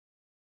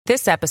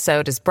This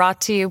episode is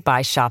brought to you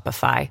by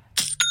Shopify.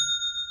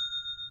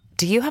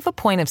 Do you have a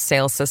point of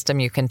sale system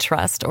you can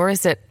trust, or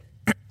is it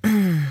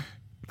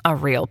a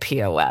real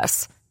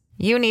POS?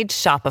 You need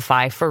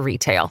Shopify for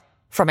retail.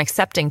 From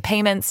accepting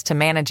payments to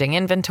managing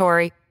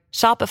inventory,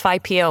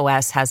 Shopify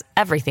POS has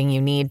everything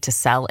you need to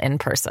sell in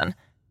person.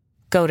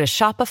 Go to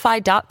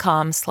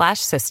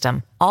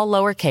shopify.com/system, all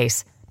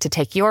lowercase, to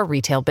take your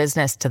retail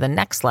business to the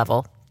next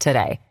level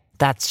today.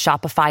 That's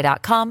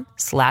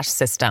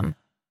shopify.com/system.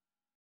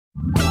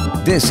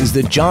 This is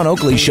the John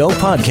Oakley Show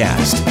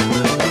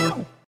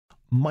podcast.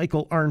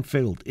 Michael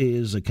Arntfield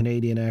is a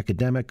Canadian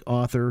academic,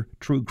 author,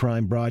 true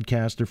crime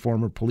broadcaster,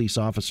 former police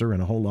officer,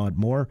 and a whole lot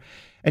more.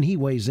 And he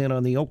weighs in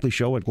on the Oakley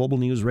Show at Global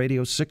News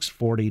Radio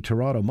 640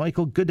 Toronto.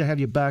 Michael, good to have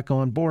you back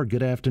on board.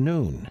 Good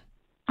afternoon.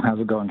 How's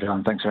it going,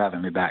 John? Thanks for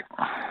having me back.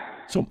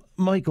 So,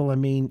 Michael,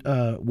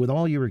 with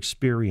all your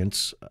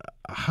experience,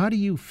 how do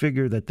you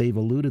figure that they've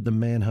eluded the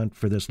manhunt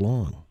for this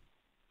long?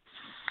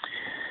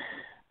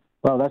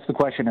 Well, that's the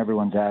question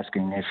everyone's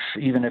asking.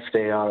 Even if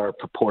they are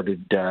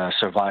purported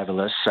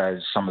survivalists,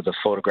 as some of the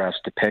photographs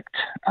depict,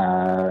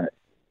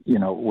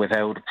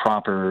 without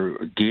proper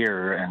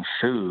gear and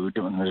food,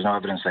 and there's no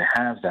evidence they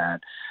have that,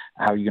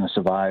 how are you going to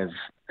survive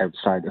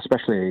outside,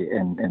 especially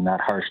in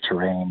that harsh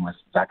terrain with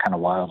that kind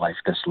of wildlife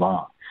this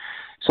long?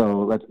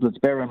 So let's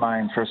bear in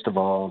mind, first of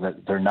all,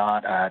 that they're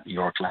not at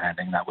York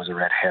Landing. That was a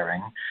red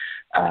herring.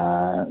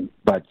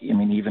 But,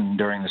 even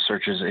during the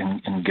searches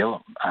in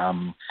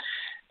Gillam,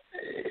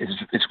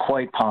 it's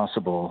quite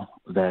possible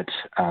that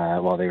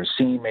while they were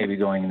seen maybe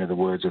going into the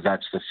woods, if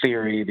that's the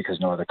theory, because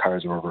no other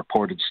cars were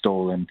reported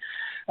stolen,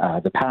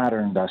 the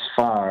pattern thus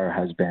far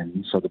has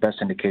been, so the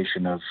best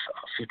indication of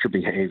future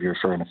behavior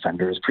for an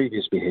offender is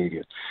previous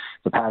behavior.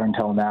 The pattern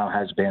till now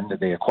has been that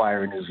they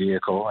acquire a new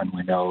vehicle, and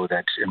we know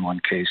that in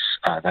one case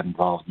that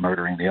involved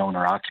murdering the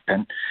owner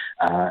occupant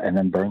and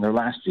then burn their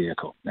last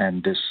vehicle.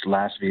 And this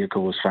last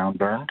vehicle was found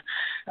burned,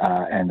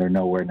 and they're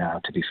nowhere now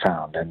to be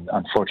found. And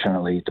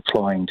unfortunately,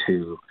 deploying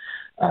to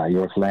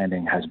York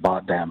Landing has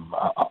bought them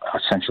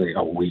essentially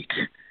a week.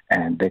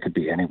 And they could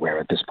be anywhere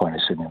at this point,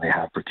 assuming they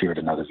have procured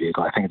another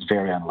vehicle. I think it's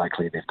very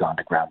unlikely they've gone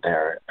to ground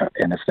there.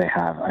 And if they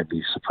have, I'd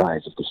be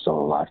surprised if they're still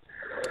alive.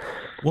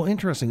 Well,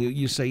 interesting.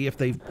 You say if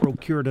they've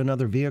procured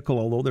another vehicle,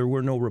 although there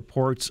were no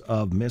reports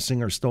of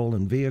missing or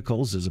stolen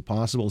vehicles. Is it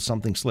possible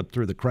something slipped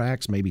through the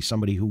cracks? Maybe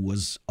somebody who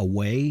was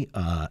away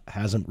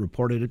hasn't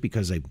reported it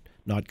because they've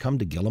not come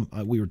to Gillam.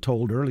 We were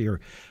told earlier,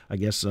 I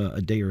guess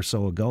a day or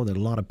so ago, that a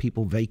lot of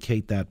people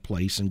vacate that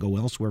place and go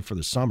elsewhere for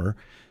the summer.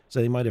 So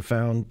they might have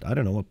found,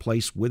 a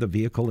place with a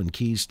vehicle and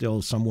keys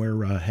still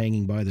somewhere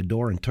hanging by the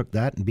door and took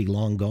that and be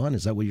long gone.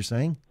 Is that what you're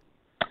saying?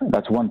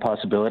 That's one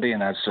possibility,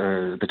 and that's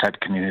the type of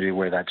community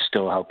where that's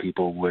still how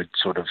people would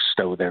sort of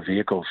stow their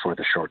vehicle for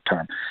the short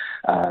term.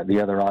 The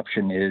other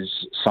option is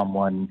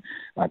someone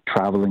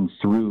traveling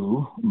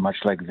through, much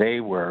like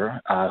they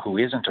were, who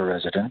isn't a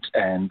resident,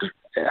 and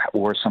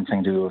or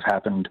something to have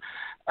happened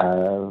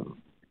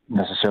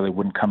necessarily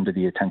wouldn't come to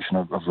the attention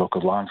of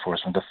local law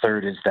enforcement. The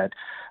third is that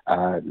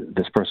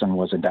this person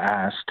wasn't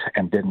asked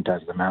and didn't,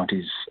 as the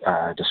Mounties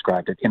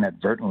described it,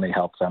 inadvertently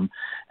help them,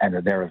 and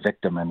that they're a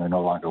victim and they're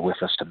no longer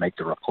with us to make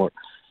the report.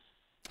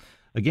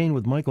 Again,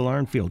 with Michael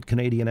Arntfield,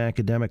 Canadian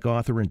academic,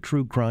 author, and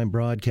true crime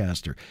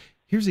broadcaster.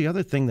 Here's the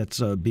other thing that's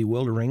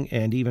bewildering,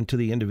 and even to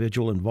the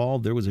individual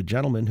involved. There was a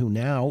gentleman who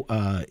now,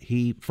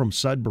 he from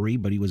Sudbury,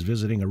 but he was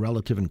visiting a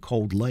relative in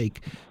Cold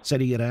Lake, said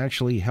he had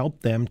actually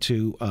helped them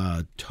to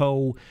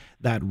tow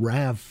that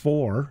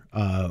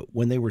RAV4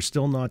 when they were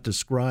still not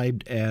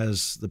described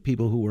as the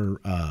people who were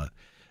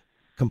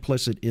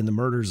complicit in the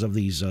murders of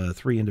these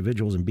three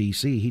individuals in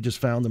BC. He just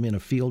found them in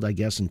a field, I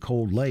guess, in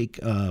Cold Lake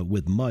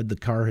with mud. The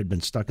car had been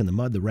stuck in the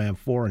mud, the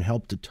RAV4, and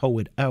helped to tow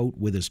it out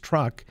with his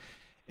truck.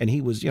 And he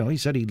was, he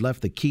said he'd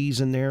left the keys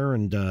in there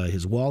and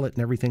his wallet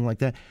and everything like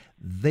that.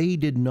 They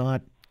did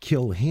not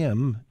kill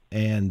him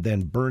and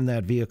then burn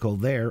that vehicle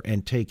there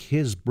and take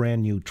his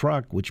brand new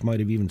truck, which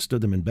might have even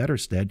stood them in better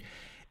stead.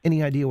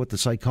 Any idea what the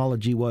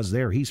psychology was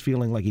there? He's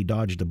feeling like he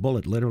dodged a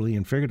bullet, literally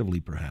and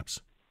figuratively,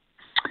 perhaps.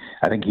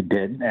 I think he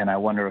did, and I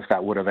wonder if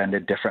that would have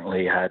ended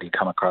differently had he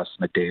come across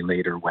them a day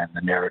later when the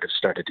narrative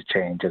started to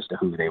change as to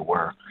who they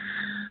were.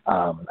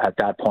 At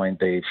that point,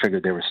 they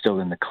figured they were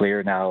still in the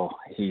clear. Now,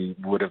 he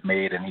would have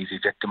made an easy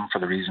victim for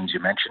the reasons you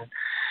mentioned.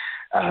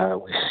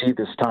 We see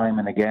this time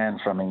and again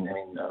from,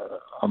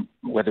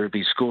 whether it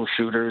be school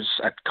shooters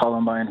at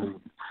Columbine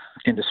who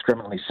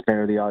indiscriminately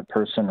spare the odd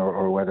person,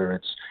 or whether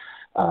it's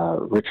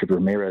Richard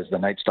Ramirez, the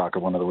Night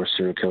Stalker, one of the worst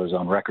serial killers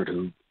on record,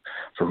 who,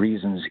 for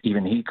reasons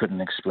even he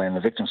couldn't explain, the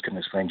victims couldn't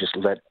explain, just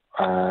let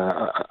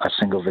a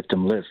single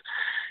victim live.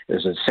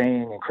 There's a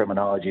saying in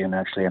criminology, and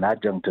actually an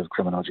adjunct of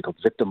criminology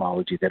called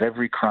victimology, that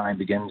every crime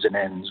begins and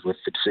ends with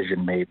the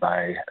decision made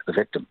by the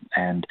victim.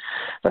 And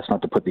that's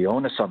not to put the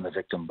onus on the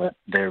victim, but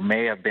there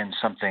may have been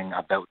something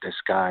about this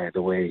guy,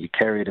 the way he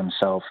carried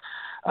himself,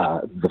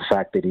 the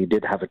fact that he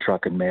did have a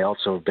truck and may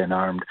also have been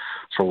armed.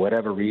 For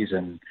whatever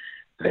reason,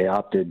 They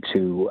opted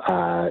to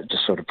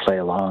just sort of play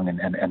along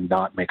and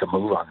not make a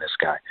move on this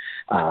guy,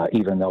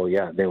 even though,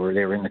 they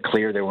were in the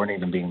clear. They weren't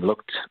even being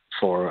looked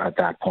for at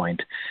that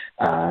point.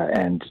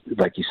 And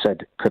like you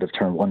said, could have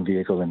turned one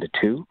vehicle into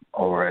two,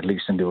 or at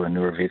least into a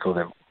newer vehicle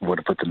that would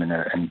have put them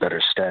in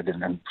better stead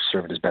and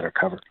served as better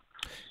cover.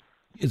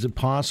 Is it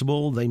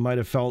possible they might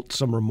have felt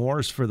some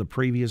remorse for the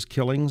previous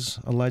killings,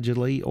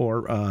 allegedly,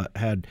 or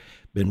had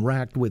been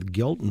racked with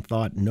guilt and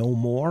thought no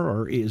more?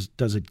 Or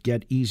does it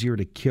get easier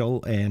to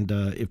kill, and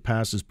if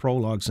passes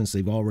prologue, since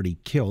they've already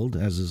killed,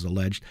 as is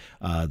alleged,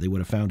 they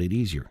would have found it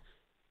easier?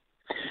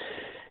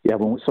 Yeah,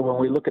 when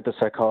we look at the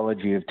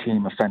psychology of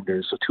team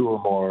offenders, so two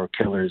or more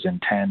killers in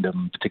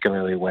tandem,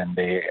 particularly when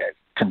they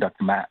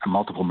conduct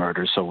multiple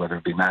murders, so whether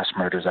it be mass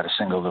murders at a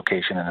single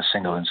location in a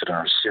single incident,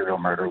 or serial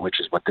murder, which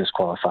is what this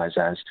qualifies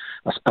as,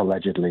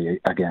 allegedly,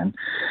 again.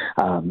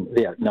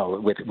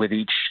 With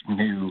each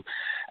new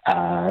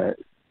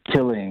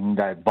killing,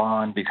 that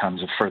bond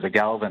becomes further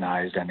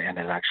galvanized, and it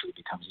actually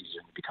becomes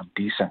easier to become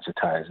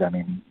desensitized. I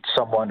mean,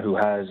 someone who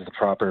has the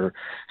proper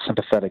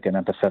sympathetic and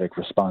empathetic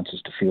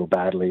responses to feel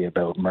badly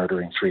about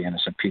murdering three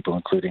innocent people,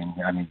 including,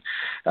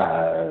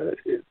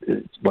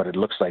 what it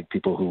looks like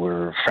people who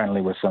were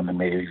friendly with them and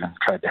may have even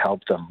tried to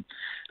help them,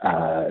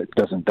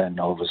 doesn't then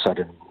all of a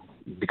sudden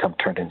become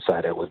turned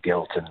inside out with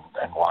guilt and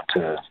want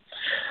to.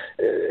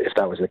 If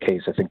that was the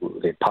case, I think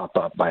they'd pop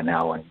up by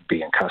now and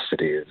be in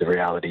custody. The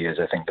reality is,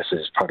 I think this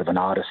is part of an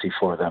odyssey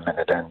for them, and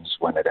it ends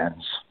when it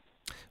ends.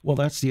 Well,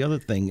 that's the other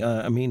thing.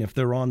 If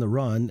they're on the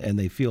run and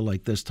they feel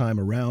like this time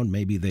around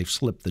maybe they've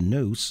slipped the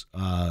noose,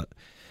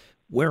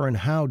 where and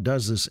how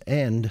does this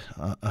end?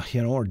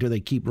 Or do they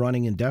keep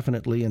running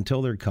indefinitely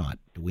until they're caught?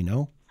 Do we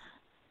know?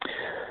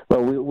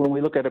 Well, when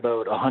we look at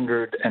about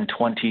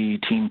 120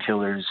 teen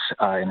killers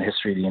in the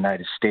history of the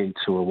United States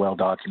who are well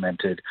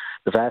documented,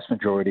 the vast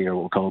majority are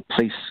what we call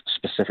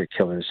place-specific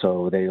killers.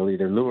 So they'll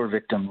either lure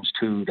victims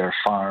to their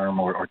farm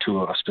or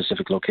to a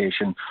specific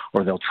location,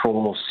 or they'll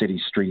troll city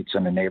streets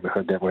in a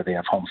neighborhood where they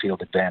have home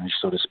field advantage,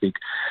 so to speak.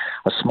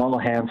 A small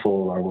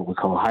handful are what we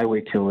call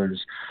highway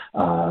killers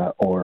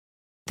or...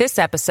 This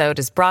episode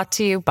is brought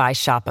to you by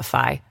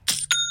Shopify.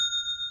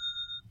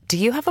 Do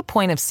you have a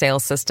point of sale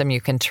system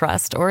you can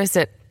trust, or is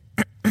it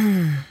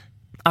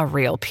a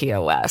real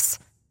POS?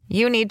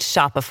 You need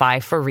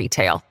Shopify for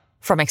retail.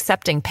 From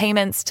accepting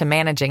payments to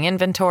managing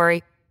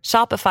inventory,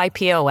 Shopify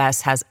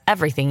POS has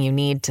everything you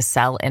need to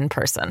sell in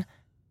person.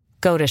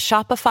 Go to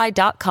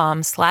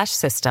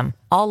shopify.com/system,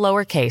 all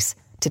lowercase,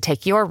 to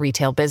take your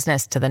retail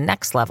business to the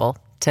next level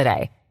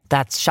today.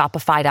 That's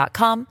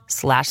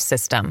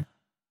shopify.com/system.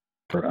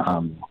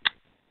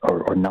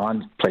 Or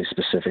non-place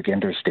specific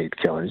interstate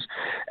killers.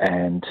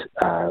 And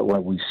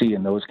what we see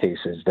in those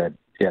cases that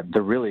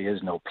there really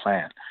is no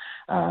plan.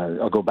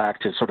 I'll go back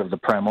to sort of the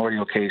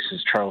primordial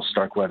cases, Charles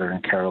Starkweather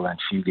and Carol Ann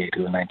Fugate,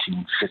 who in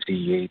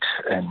 1958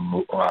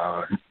 in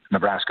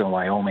Nebraska and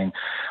Wyoming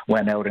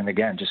went out and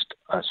again just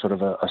sort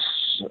of a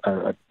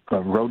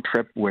road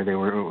trip where they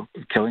were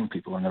killing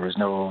people, and there's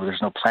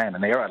no plan,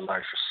 and they are at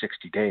large for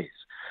 60 days.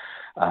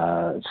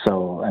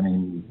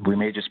 We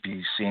may just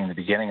be seeing the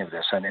beginning of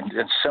this, and in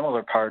a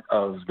similar part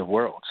of the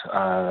world,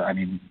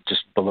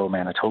 just below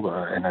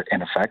Manitoba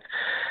in effect.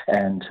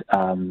 And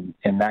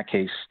in that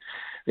case,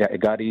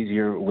 it got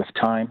easier with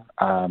time,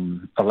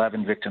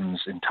 11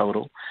 victims in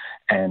total,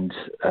 and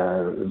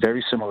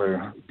very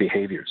similar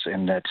behaviors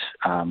in that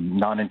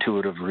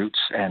non-intuitive routes,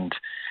 and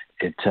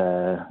it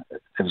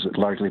was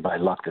largely by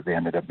luck that they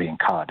ended up being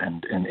caught.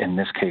 And in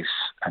this case,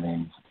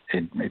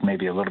 it may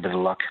be a little bit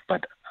of luck,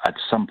 but at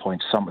some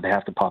point, they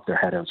have to pop their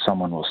head out.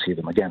 Someone will see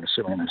them again,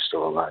 assuming they're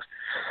still alive.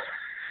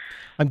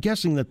 I'm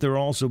guessing that they're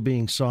also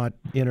being sought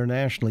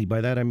internationally. By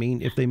that, I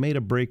mean, if they made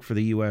a break for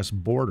the U.S.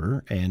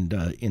 border, and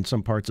in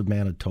some parts of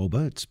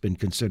Manitoba, it's been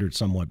considered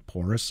somewhat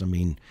porous. I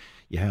mean,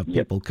 you have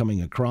people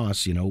coming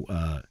across,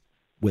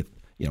 with,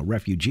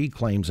 refugee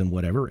claims and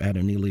whatever at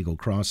an illegal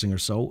crossing or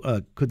so.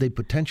 Could they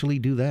potentially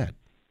do that?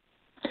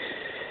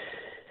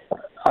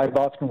 I've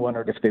often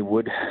wondered if they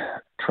would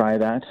try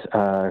that.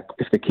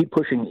 If they keep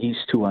pushing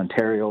east to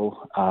Ontario,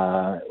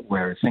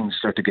 where things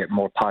start to get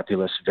more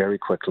populous very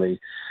quickly,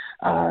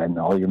 and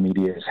all your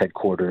media is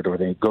headquartered, or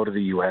they go to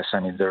the U.S.,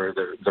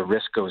 the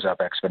risk goes up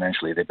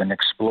exponentially. They've been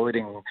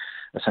exploiting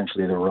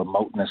essentially the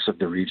remoteness of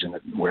the region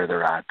where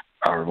they're at,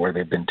 or where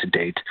they've been to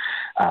date,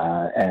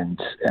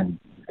 and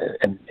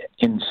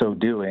in so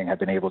doing, have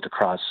been able to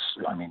cross,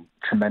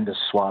 tremendous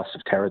swaths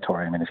of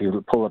territory. If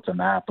you pull up the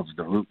map of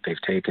the route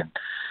they've taken,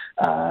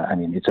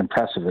 it's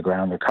impressive the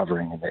ground they're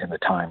covering in the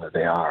time that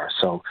they are.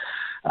 So,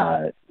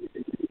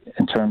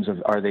 in terms of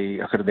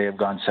could they have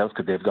gone south?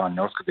 Could they have gone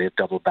north? Could they have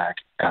doubled back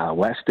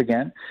west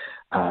again?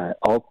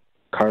 All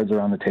cards are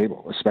on the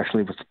table,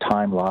 especially with the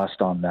time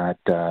lost on that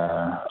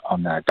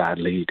bad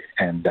lead.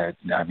 And that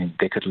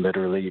they could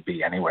literally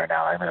be anywhere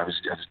now. I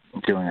was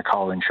doing a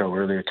call-in show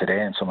earlier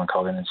today, and someone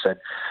called in and said,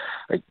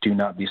 "Do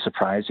not be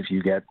surprised if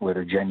you get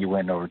whether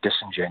genuine or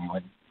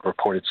disingenuine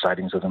reported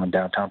sightings of them in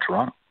downtown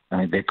Toronto."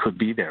 They could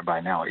be there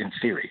by now, in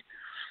theory.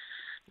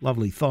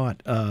 Lovely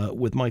thought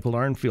with Michael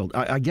Arntfield.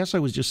 I guess I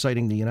was just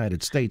citing the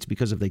United States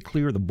because if they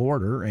clear the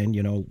border and,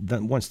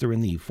 then once they're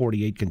in the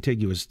 48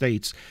 contiguous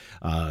states,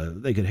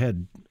 they could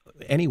head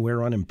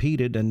anywhere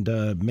unimpeded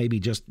and maybe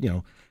just,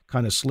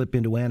 kind of slip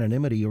into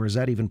anonymity. Or is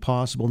that even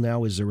possible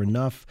now? Is there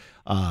enough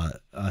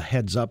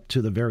heads up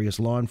to the various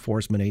law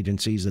enforcement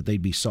agencies that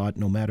they'd be sought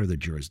no matter the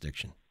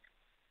jurisdiction?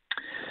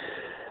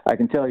 I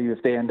can tell you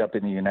if they end up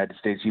in the United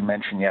States, you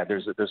mentioned,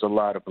 there's a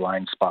lot of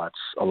blind spots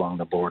along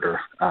the border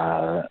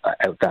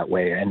out that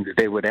way, and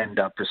they would end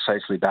up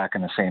precisely back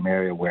in the same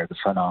area where the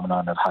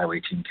phenomenon of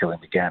highway teen killing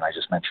began. I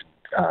just mentioned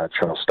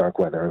Charles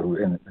Starkweather, who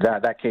in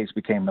that case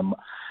became the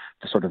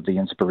sort of the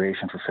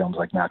inspiration for films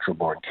like Natural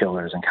Born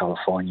Killers in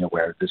California,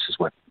 where this is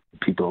what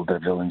the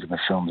villains in the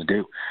films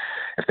do.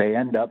 If they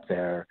end up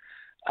there,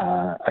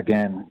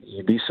 again,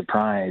 you'd be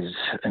surprised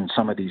in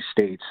some of these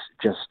states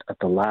just at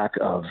the lack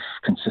of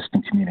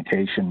consistent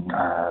communication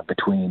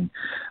between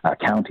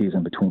counties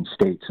and between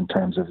states in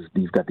terms of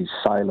you've got these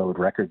siloed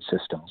record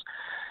systems.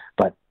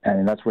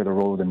 And that's where the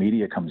role of the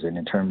media comes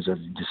in terms of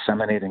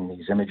disseminating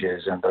these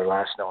images and their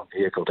last known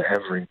vehicle to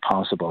every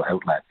possible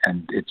outlet.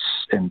 And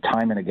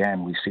time and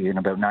again, we see in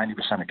about 90%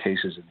 of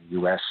cases in the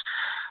U.S.,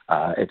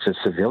 it's a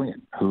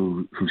civilian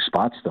who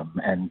spots them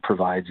and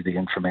provides the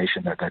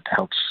information that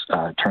helps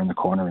turn the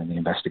corner in the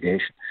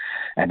investigation.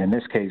 And in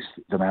this case,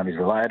 the Mounties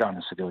relied on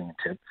a civilian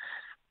tip.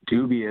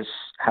 Dubious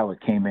how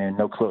it came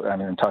in.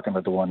 I'm talking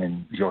about the one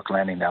in York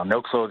Landing now.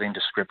 No clothing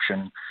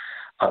description,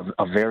 of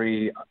a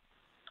very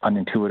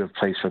unintuitive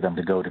place for them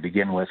to go to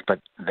begin with, but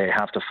they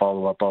have to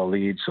follow up all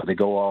leads, so they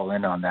go all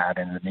in on that.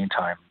 And in the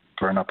meantime,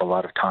 burn up a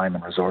lot of time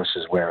and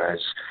resources, whereas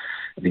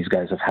these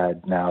guys have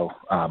had now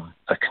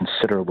a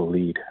considerable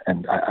lead.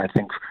 And I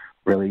think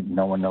really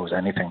no one knows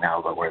anything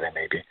now about where they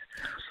may be.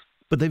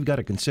 But they've got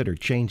to consider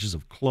changes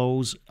of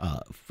clothes,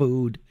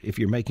 food. If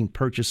you're making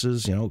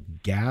purchases,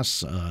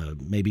 gas,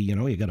 maybe,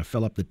 you got to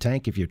fill up the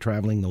tank if you're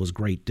traveling those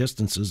great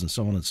distances and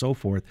so on and so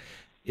forth.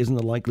 Isn't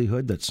the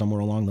likelihood that somewhere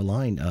along the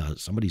line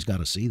somebody's got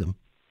to see them?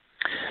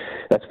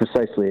 That's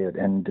precisely it.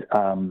 And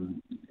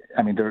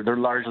they're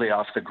largely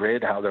off the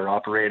grid, how they're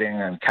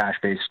operating, and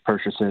cash-based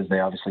purchases.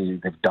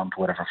 They've dumped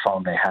whatever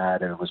phone they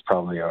had. It was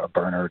probably a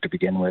burner to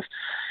begin with.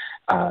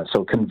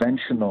 So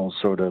conventional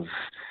sort of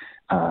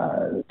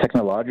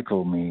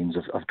technological means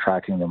of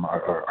tracking them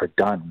are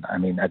done.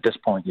 At this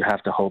point, you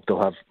have to hope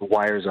they'll have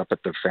wires up at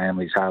their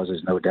families'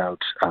 houses, no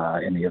doubt,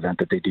 in the event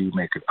that they do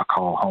make a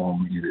call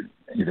home,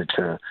 either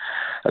to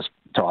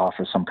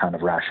offer some kind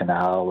of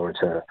rationale or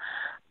to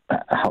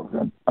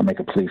make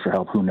a plea for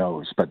help. Who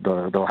knows? But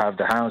they'll have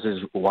the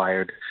houses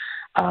wired.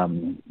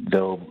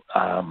 They'll,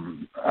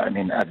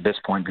 at this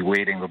point, be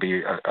waiting. There'll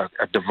be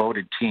a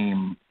devoted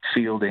team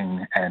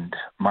fielding and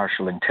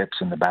marshalling tips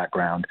in the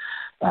background.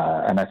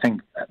 And I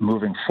think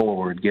moving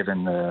forward,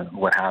 given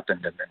what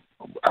happened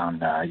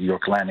on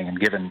York Landing, and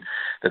given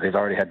that they've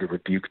already had to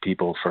rebuke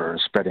people for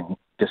spreading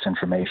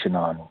disinformation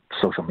on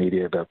social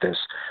media about this,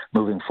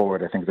 moving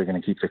forward, I think they're going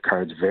to keep the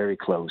cards very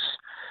close,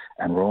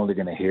 and we're only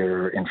going to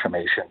hear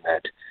information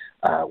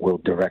that will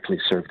directly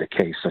serve the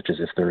case, such as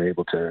if they're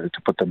able to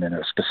put them in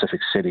a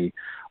specific city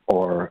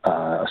or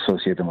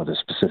associate them with a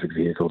specific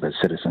vehicle that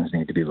citizens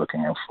need to be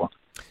looking out for.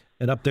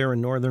 And up there in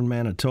northern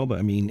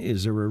Manitoba,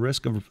 is there a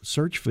risk of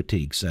search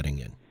fatigue setting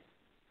in?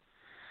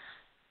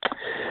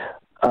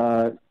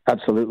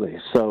 Absolutely.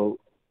 So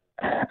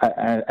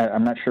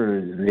I'm not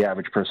sure the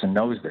average person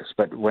knows this,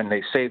 but when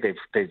they say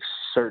they've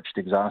searched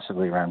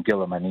exhaustively around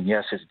Gillam,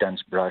 yes, it's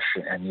dense brush,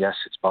 and yes,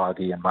 it's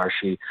boggy and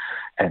marshy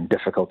and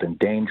difficult and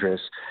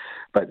dangerous,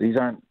 but these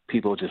aren't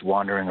people just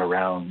wandering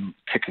around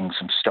kicking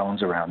some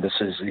stones around.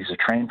 These are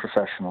trained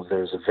professionals.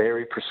 There's a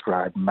very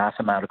prescribed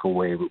mathematical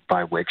way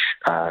by which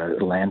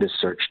land is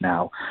searched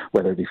now,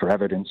 whether it be for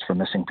evidence, for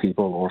missing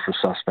people, or for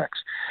suspects.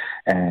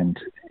 And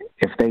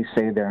if they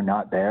say they're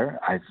not there,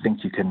 I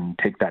think you can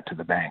take that to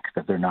the bank,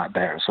 that they're not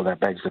there. So that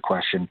begs the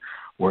question,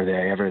 were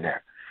they ever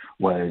there?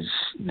 Was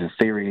the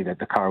theory that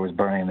the car was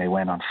burning, they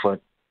went on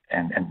foot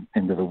and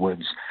into the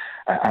woods?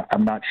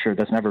 I'm not sure.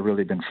 That's never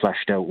really been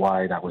fleshed out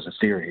why that was a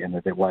theory, and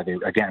why they,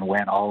 again,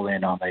 went all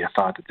in on the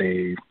thought that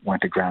they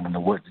went aground in the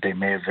woods. They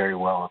may have very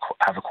well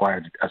have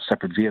acquired a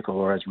separate vehicle,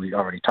 or as we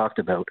already talked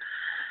about,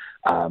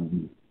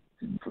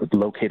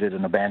 located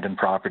an abandoned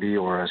property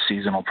or a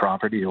seasonal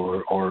property,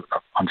 or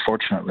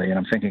unfortunately, and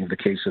I'm thinking of the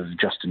case of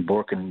Justin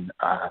Bourque in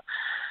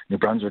New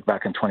Brunswick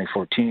back in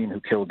 2014, who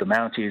killed the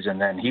Mounties,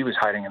 and then he was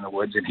hiding in the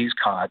woods, and he's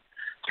caught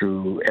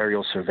through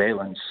aerial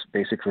surveillance,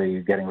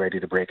 basically getting ready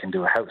to break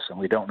into a house. And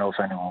we don't know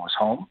if anyone was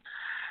home,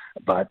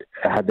 but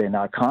had they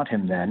not caught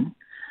him then,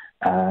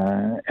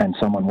 and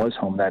someone was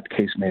home, that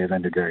case may have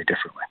ended very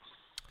differently.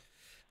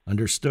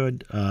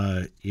 Understood.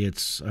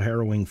 It's a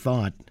harrowing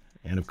thought.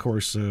 And of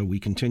course, we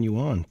continue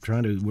on.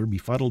 We're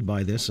befuddled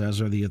by this, as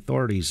are the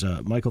authorities.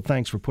 Michael,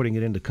 thanks for putting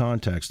it into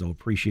context. I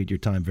appreciate your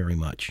time very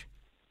much.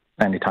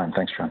 Anytime.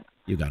 Thanks, John.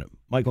 You got it.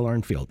 Michael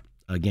Arntfield,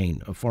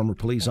 again, a former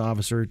police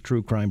officer,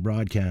 true crime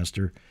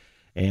broadcaster,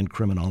 and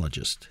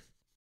criminologist.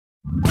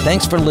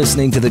 Thanks for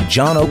listening to the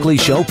John Oakley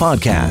Show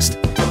podcast.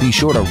 Be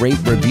sure to rate,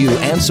 review,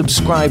 and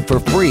subscribe for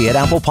free at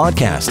Apple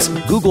Podcasts,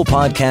 Google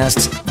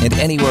Podcasts, and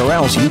anywhere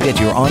else you get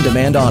your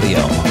on-demand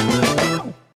audio.